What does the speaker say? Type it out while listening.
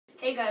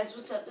Hey guys,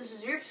 what's up? This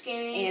is Rips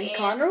Gaming And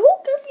Connor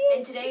woke up yet?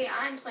 And today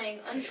I'm playing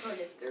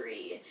Uncharted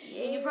 3.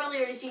 Yeah. And you've probably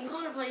already seen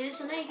Connor play this,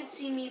 so now you can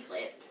see me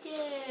play it.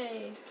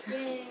 Yay!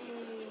 Yay!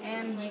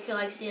 And you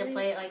can see him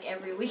play it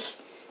every week.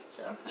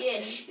 So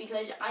yes,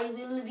 because I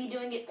will be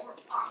doing it more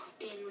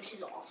often, which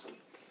is awesome.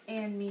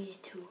 And me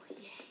too. Yay!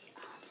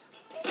 Awesome.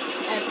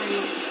 Every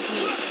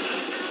week.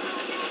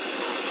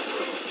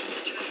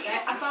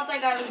 I thought that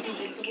guy was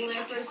invincible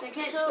there for a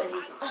second, but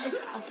he's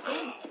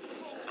not.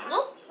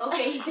 Well,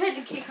 okay, you had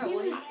to kick her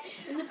away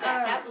in the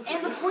back. That was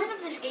and nice. the point of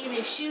this game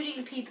is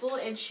shooting people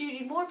and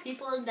shooting more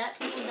people, and that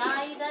people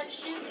die that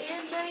shoot,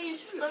 and you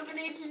shoot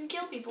grenades and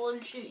kill people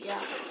and shoot. Yeah,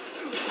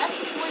 that's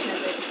the point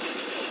of it.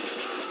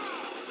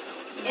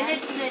 And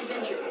it's an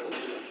adventure.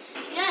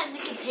 Yeah, and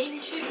the campaign,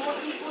 you shoot more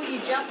people, you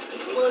jump,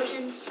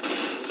 explosions.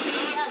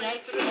 Yeah,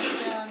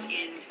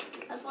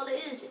 that's what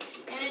it is.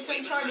 And it's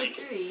Uncharted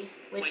 3,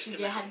 which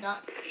you have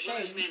not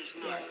said yet.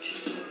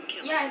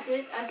 Yeah, I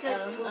said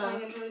we're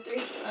playing Uncharted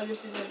 3. Oh,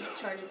 this is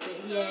Uncharted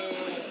 3. Yay.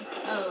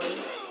 Oh.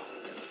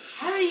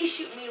 How did he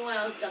shoot me when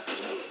I was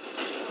ducking?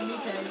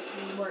 Because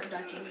you weren't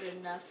ducking good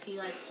enough. He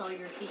saw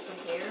your piece of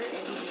hair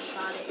and he just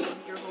shot it and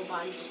your whole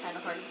body just had a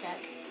heart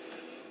attack.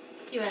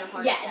 You had a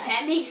heart attack. Yeah,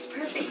 that makes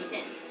perfect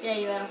sense. Yeah,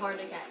 you had a heart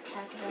attack.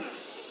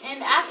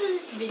 And after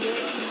this video,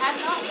 if you have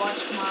not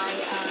watched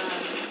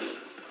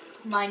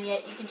mine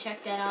yet, you can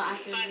check that out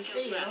after this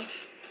video.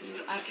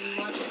 After you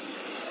watch it.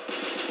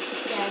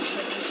 Yeah, it's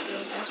really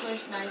good. That's why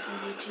it's nice and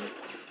YouTube.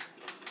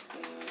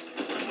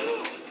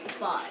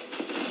 5,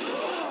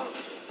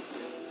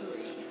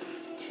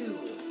 3, 2,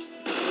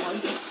 1.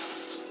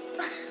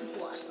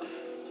 Blast them.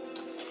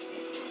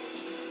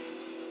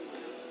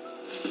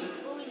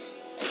 Always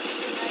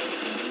nice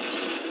and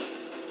YouTube.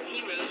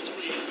 Heroes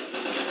win.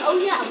 Oh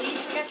yeah, we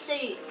forgot to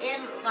say,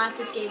 and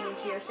Lapis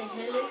Gaming's here. Say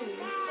hello.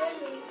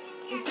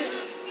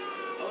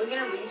 Are we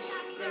gonna reach?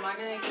 Am I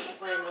gonna get to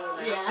play another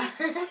round? Yeah.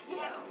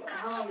 Yeah.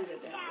 How long has it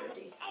been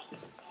already?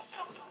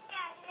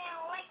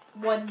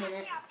 1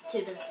 minute, 2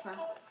 minutes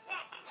now.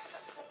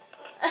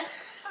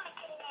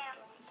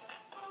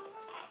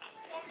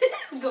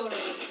 Go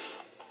ahead.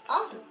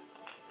 Awesome.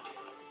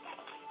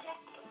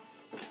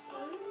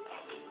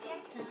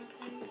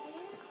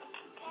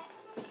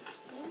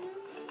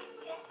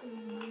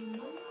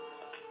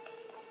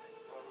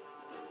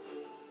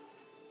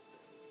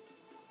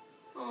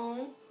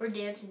 Oh. We're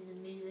dancing to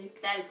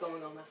music. That is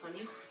going on my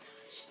funny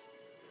montage.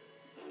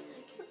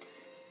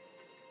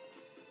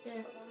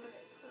 Yeah.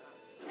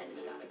 That has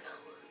gotta go.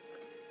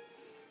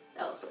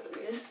 That was so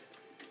weird.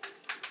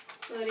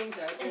 Loading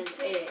starts in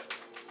 8,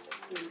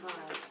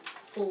 5,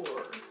 4,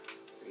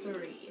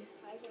 3,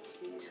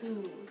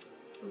 2,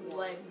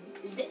 1.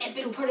 This is the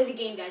epic part of the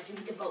game, guys. We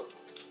need to vote.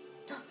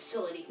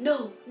 Facility.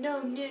 No.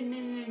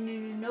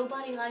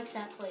 Nobody likes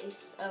that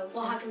place. Oh.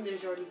 Well, how come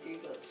there's already 3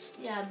 votes?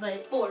 Yeah,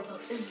 but 4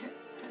 votes.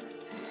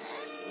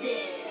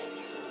 Dead.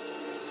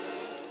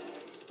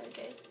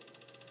 Okay.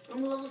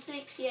 I'm level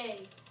 6,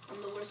 yay.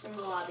 I'm the worst in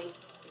the lobby.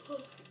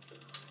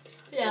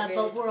 Yeah,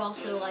 but we're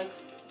also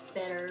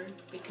better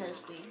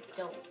because we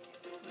don't.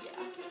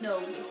 Yeah. No,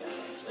 we don't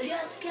actually. You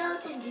got a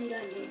skeleton dude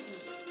on your team.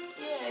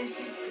 Yeah.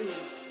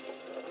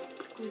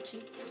 Gucci.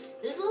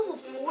 This is level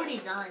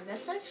 49.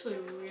 That's actually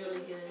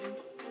really good.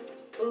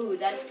 Ooh,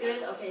 that's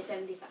good. Okay,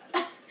 75.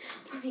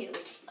 On the other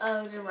team.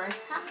 Oh, never mind.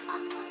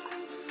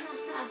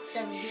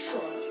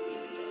 74.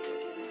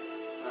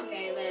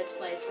 Okay, let's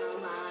play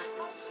some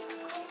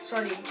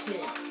Starting 10,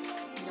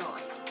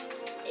 9,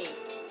 8.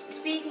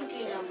 Speaking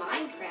of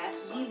Minecraft,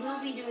 we will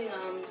be doing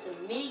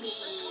some mini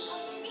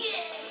games.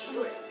 Yay!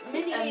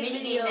 A mini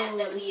game map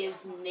that we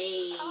have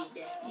made.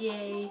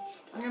 Yay.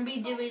 We're going to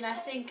be doing, I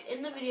think,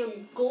 in the video,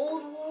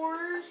 Gold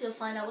Wars. You'll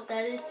find out what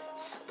that is.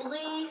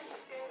 Spleef.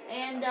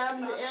 And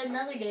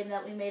another game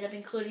that we made up,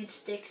 including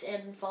sticks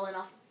and falling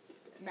off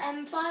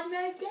maps. Five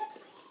Nights at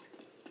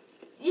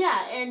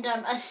Yeah, and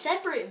a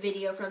separate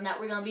video from that,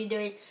 we're going to be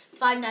doing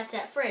Five Nights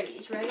at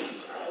Freddy's, right?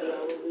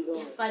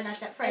 Yeah, Five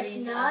Nights at Freddy's.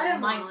 It's not a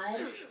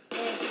mod.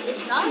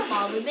 It's not a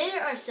mod. We made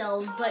it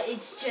ourselves, but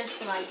it's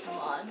just like a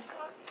mod.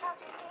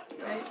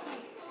 Right?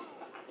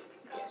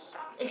 Yes.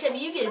 Except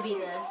you get to be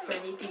the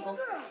Freddy people.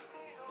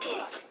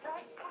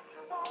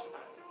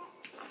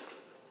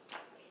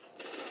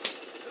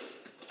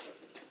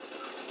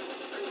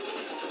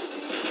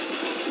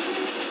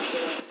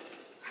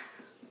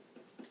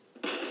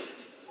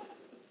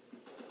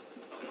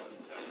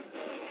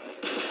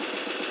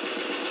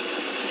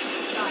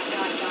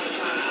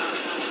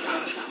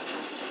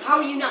 How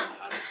are you not?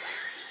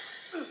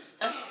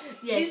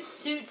 Yes,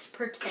 suits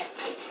protect.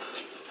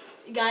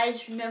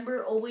 Guys,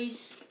 remember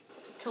always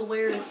to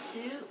wear a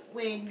suit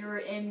when you're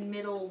in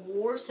middle of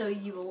war so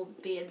you will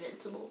be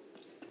invincible.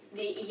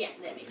 Yeah,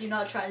 that makes sense. Do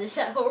not try this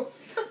at home.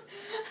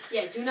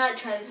 Yeah, do not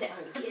try this at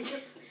home,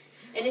 kids.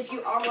 And if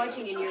you are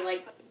watching and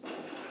you're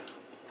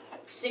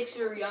 6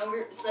 or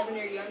younger, 7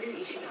 or younger,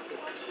 you should not be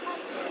watching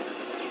this.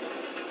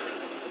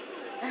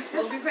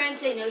 Well, if your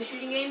parents say no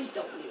shooting games,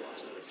 don't be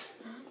watching this.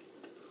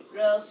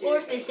 Or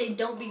if they say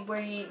don't be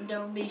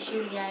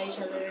shooting at each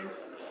other,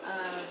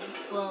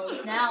 Well,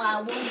 now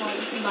at Walmart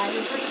you can buy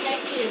the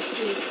protective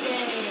suit.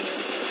 Yay!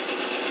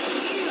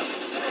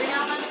 If you're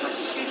not about to watch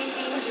shooting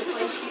things or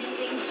play shooting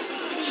things,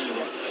 please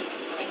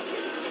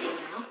exit this video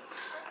now.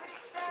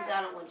 Because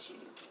I don't want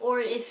shooting. Or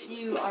if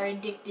you are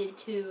addicted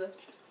to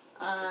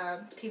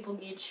people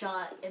getting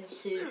shot in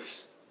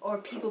suits, or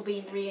people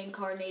being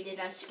reincarnated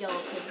as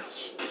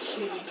skeletons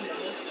shooting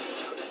people,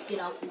 get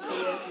off this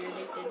video if you're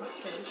addicted,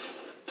 because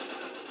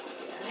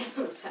That's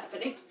what's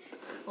happening.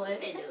 what?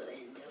 I know.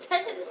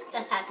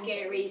 That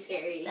happens.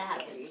 Scary. That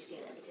happens.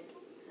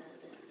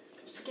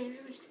 Scary.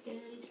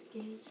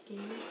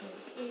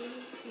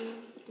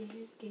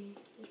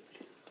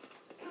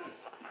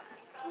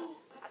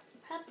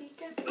 Happy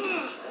birthday.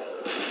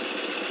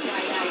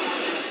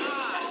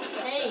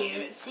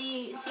 Hey,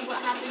 see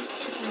what happens,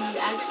 kids, when you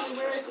actually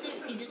wear a suit,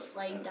 you just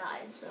like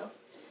die. So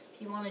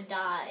if you want to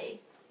die,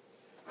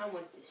 I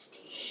want this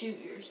tea. shoot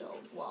yourself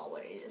while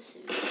wearing a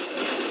suit.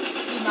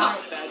 You might.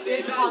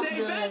 There's a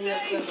possibility of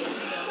getting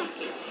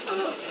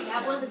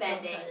That was a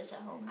bad Don't try day. this at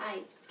home. I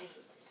hate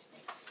this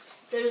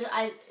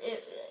day.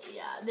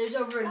 There's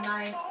over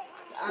 9.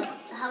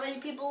 How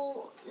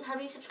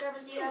many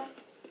subscribers do you have?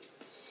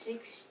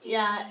 60.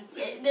 Yeah,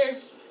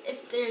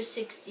 if there's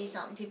 60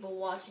 something people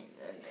watching,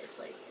 then it's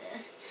like,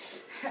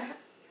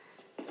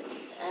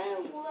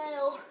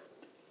 well,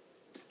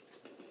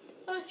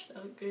 that's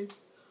not good.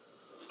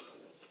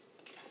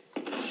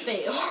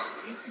 Fail.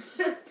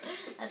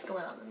 That's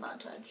going on the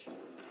montage.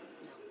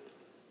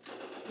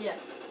 Yeah.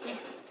 Yeah,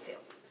 fail.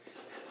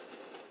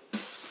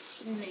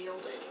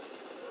 Nailed it.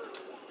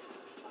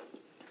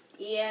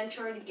 Yeah,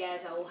 Uncharted,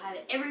 guys. I will have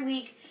it every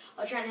week.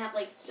 I'll try and have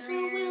like 3.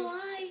 So will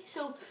I.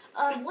 So,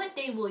 what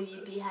day will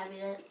you be having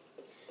it?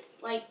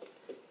 Like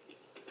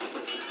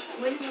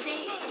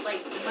Wednesday,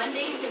 like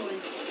Mondays and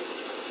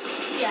Wednesdays.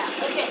 Yeah.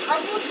 Okay. I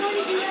will try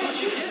to do that.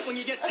 What you get when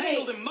you get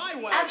tangled in my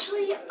way?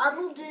 Actually, I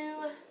will do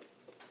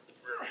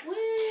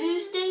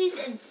Tuesdays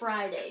and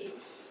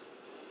Fridays.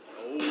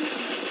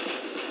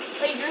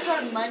 Wait, yours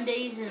are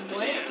Mondays and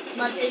what?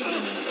 Mondays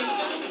and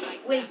Tuesdays?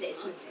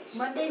 Wednesdays.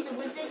 Mondays and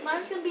Wednesdays?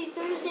 Mine's gonna be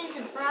Thursdays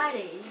and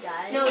Fridays,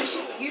 guys. No,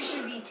 yours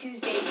should be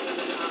Tuesdays and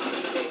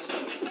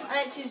Thursdays. I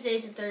had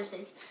Tuesdays and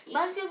Thursdays.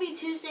 Mine's gonna be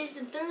Tuesdays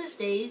and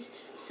Thursdays,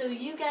 so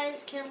you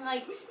guys can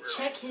like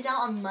check his out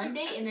on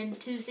Monday, and then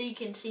Tuesday you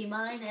can see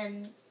mine,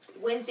 and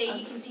Wednesday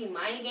you can see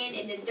mine again,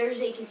 and then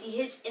Thursday you can see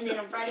his, and then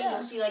on Friday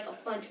you'll see like a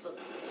bunch of them.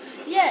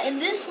 yeah.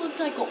 And this looks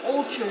like an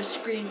ultra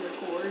screen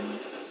record.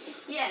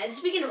 Yeah, and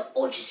speaking of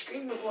ultra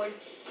screen record,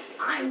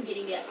 I'm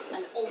getting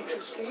an ultra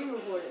screen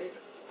recorder.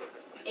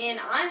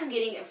 And I'm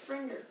getting a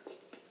friender.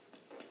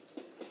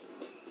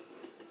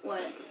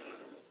 What?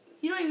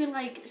 You don't even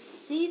like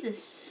see the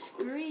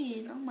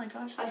screen. Oh my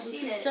gosh, I've it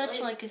seen looks it, such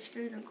like- like a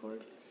screen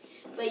record.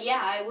 But yeah,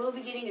 I will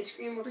be getting a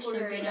screen so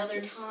recorder good at another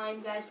this.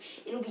 time, guys.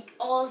 It'll be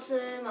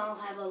awesome. I'll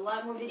have a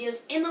lot more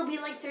videos, and they'll be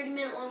like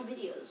 30-minute long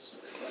videos.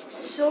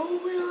 So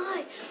will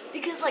I,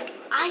 because like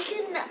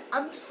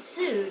I'm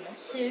soon.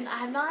 I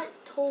have not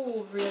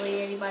told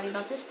really anybody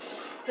about this,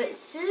 but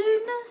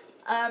soon,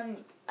 I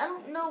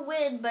don't know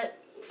when, but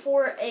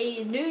for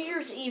a New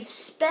Year's Eve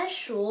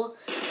special,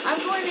 I'm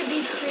going to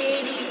be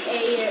creating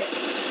a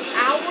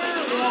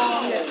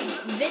hour-long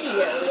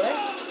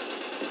video.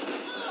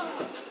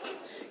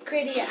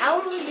 Creating an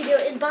hour-long video,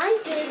 and by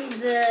then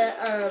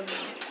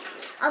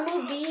I'm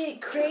gonna be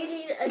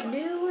creating a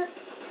new.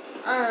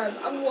 I'm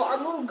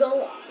gonna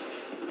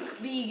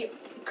be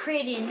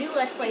creating a new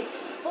Let's Play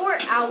for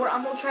an hour.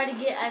 I'm gonna try to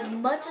get as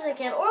much as I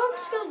can, or I'm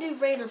just gonna do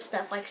random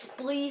stuff like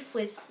Spleef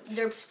with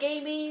Derps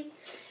Gaming,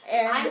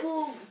 and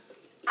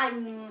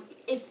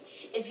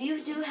If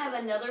you do have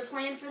another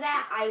plan for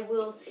that, I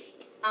will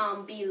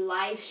be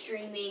live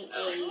streaming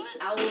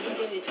I will be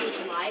doing a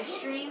Twitch live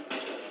stream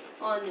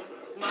on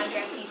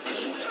Minecraft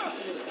PC.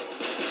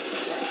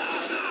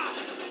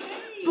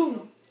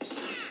 boom.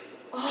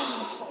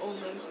 Oh,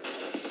 almost.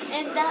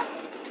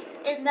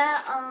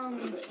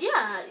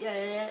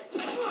 Yeah.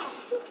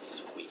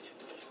 Sweet.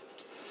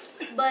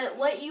 But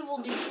what you will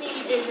be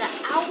seeing is an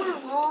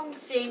hour-long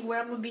thing where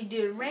I'm going to be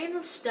doing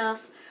random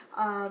stuff,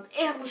 and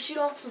we'll shoot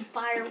off some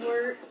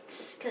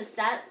fireworks, because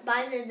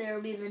by then there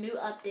will be the new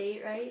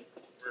update, right?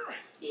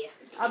 Yeah.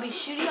 I'll be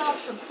shooting off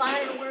some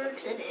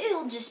fireworks, and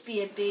it'll just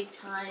be a big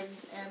time,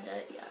 and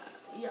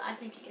yeah, I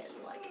think you guys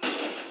will like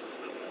it.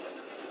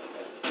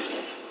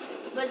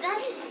 But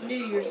that's New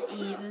Year's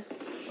Eve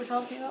we're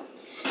talking about.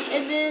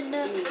 And then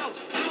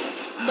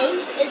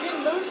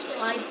most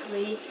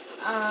likely,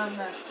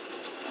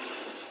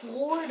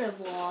 Florida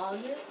vlog.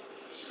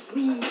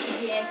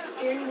 Yes,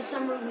 during the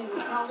summer we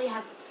will probably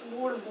have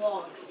Florida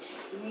vlogs.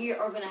 We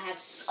are gonna have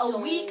A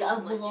week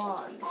of much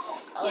vlogs. fun.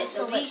 Yes,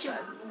 so a much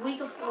week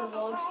fun. of Florida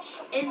vlogs,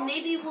 and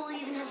maybe we'll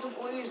even have some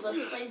Warriors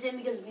Let's Plays in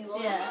because we will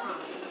have time.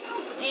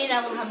 And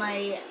I will have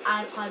my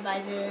iPod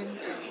by then,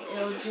 and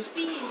it'll just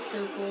be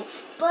so cool.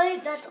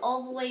 But that's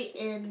all the way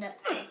in.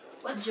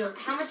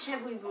 How much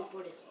have we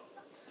recorded?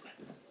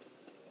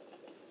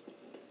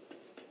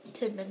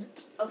 10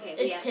 minutes. Okay,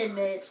 It's 10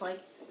 minutes, like.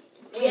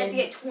 we have to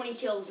get 20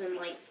 kills in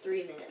like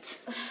 3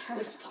 minutes,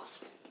 which is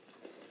possible.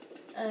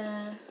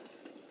 Yeah,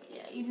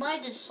 you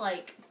might just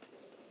like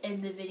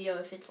end the video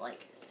if it's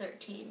like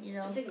 13, you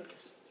know? I'm taking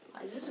this.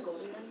 Is this a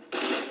golden gun?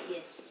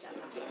 Yes, I'm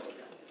not taking a golden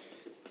gun.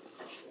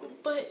 I just want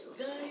it. But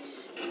guys,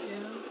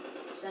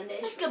 yeah. Sunday.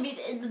 That's gonna be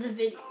the end of the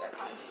video.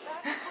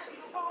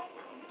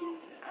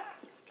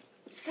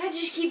 This guy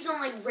just keeps on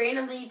like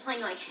randomly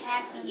playing like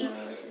happy. No,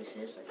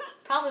 seriously.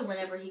 Probably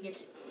whenever he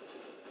gets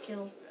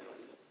killed.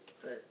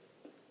 But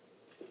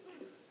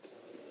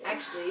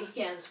actually,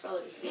 yeah, it's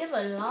probably. We have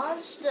a lot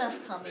of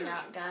stuff coming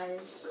out,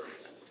 guys.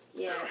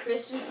 Yeah,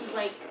 Christmas is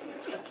like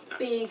a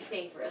big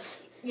thing for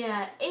us.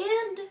 Yeah,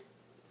 and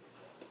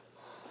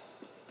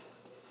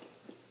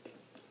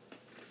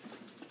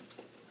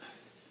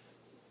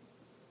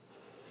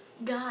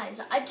guys,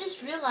 I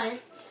just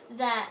realized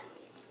that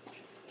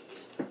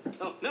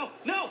Oh, no,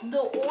 no!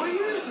 the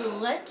Warriors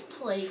Let's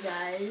Play, I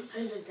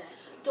guys. did that.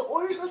 The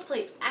Warriors Let's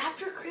Play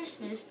after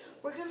Christmas,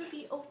 we're gonna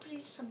be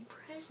opening some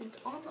presents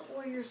on the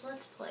Warriors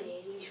Let's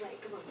Play, Daddy's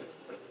right. Come on,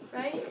 baby.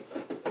 right?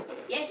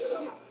 Yes.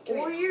 Come here.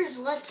 Warriors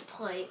Let's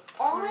Play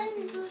on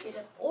Get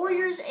up.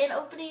 Warriors and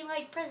opening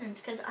like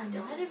presents, because I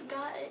might have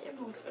got an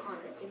emerald. Connor,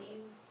 can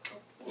you?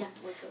 Yeah.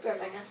 Be right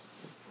back, guys.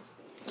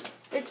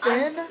 It's I'm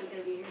been still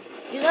gonna be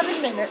here.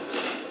 11 minutes.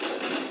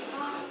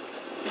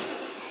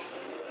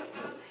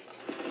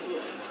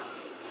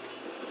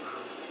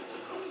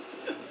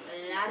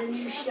 A lot of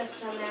new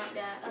stuff coming out,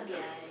 guys. Oh my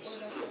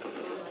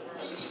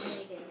gosh, it's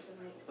just insane.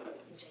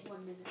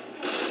 1 minute.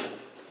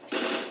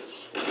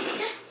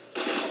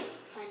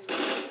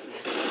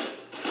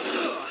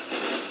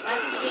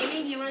 Lapis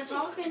Gaming, you want to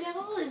talk,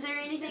 Devil? Is there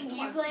anything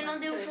you plan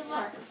on doing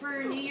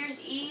for New Year's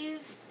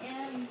Eve?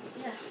 And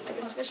yeah, Like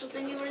a special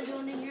thing you want to do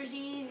on New Year's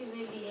Eve?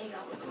 Maybe hang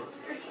out with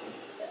Connor?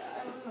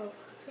 I don't know.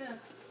 Yeah.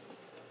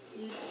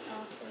 You just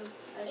talk of.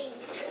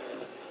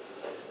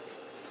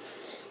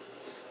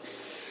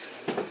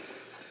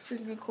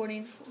 Been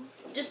recording for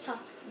just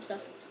talk and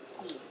stuff.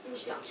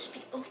 Just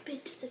be open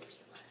to the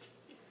viewer.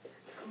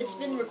 It's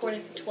been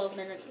recording for 12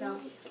 minutes now.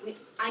 We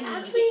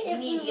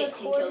need to get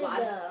 10 kills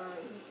live.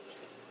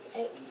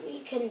 We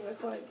couldn't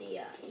record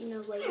the,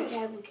 laser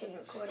tag. We couldn't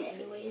record it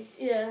anyways.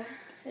 Yeah,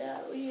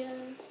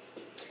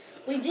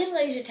 we did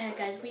laser tag,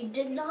 guys. We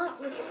did not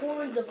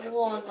record the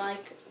vlog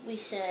like we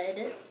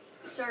said.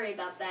 Sorry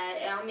about that.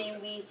 I mean,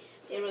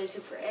 it really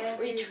took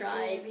forever. We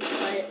tried,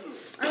 but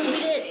we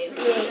didn't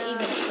really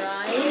even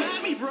try.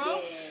 At me, bro!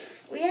 Yeah.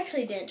 We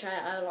actually didn't try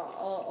at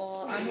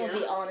all. I'm gonna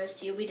be honest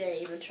to you. We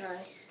didn't even try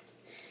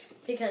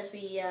because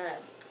we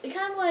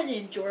kind of wanted to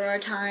enjoy our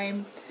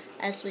time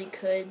as we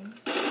could.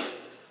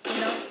 You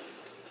know,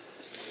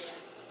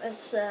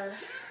 that's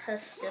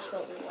just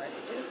what we wanted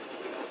to do.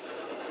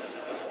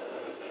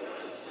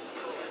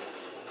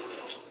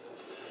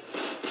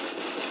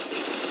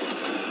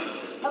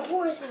 Of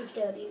course he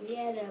killed you. He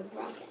had a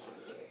rocket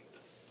launcher.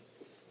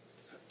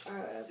 Or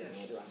a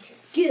grenade launcher.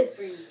 Good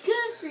for you.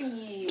 Good for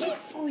you. Good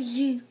for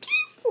you.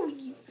 Good for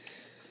you.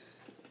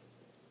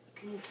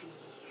 Good for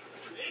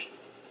you.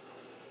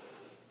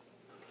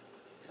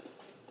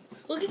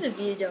 Look at the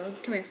view, Dylan.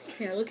 Come here.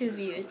 Here, look at the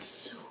view. It's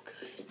so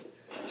good.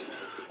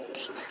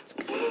 Dang, that's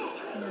good.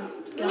 No,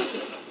 get off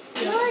it.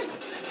 Get off it.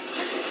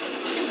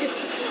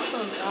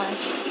 Oh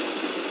gosh.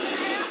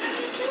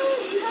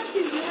 You have to.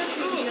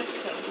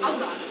 Oh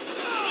god.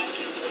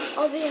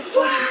 Oh, they have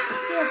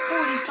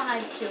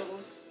 45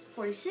 kills.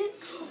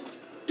 46?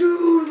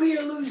 Dude, we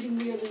are losing.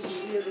 We are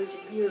losing. We are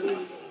losing. We are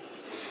losing.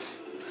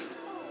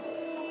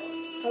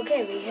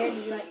 Okay, we heard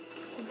you like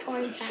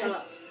 20 times. Shut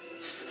up.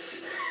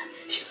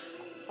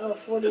 Oh,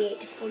 48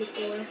 to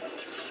 44.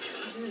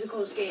 This is a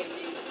close game,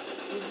 dude.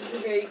 This is a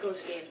very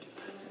close game.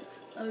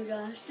 Oh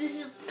gosh, this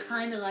is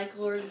kind of like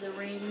Lord of the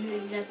Rings,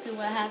 exactly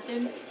what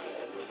happened.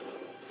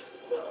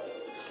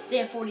 They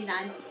have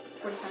 49,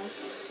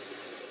 45.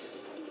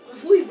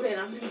 If we win,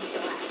 I'm gonna be so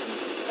happy.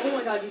 Oh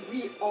my god, dude,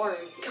 we are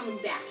coming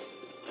back.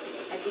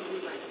 I think we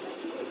might.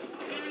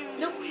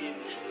 Nope.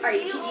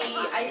 Alright,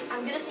 GG.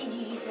 I'm gonna say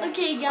GG for that.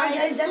 Okay, guys, Alright,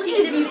 guys, that's look the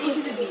at end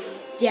of the video.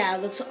 Yeah,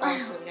 it looks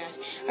awesome, guys.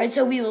 Alright,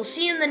 so we will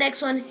see you in the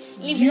next one.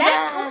 If you like,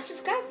 comment,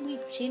 subscribe, we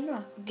see you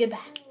tomorrow. Goodbye.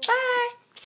 Bye.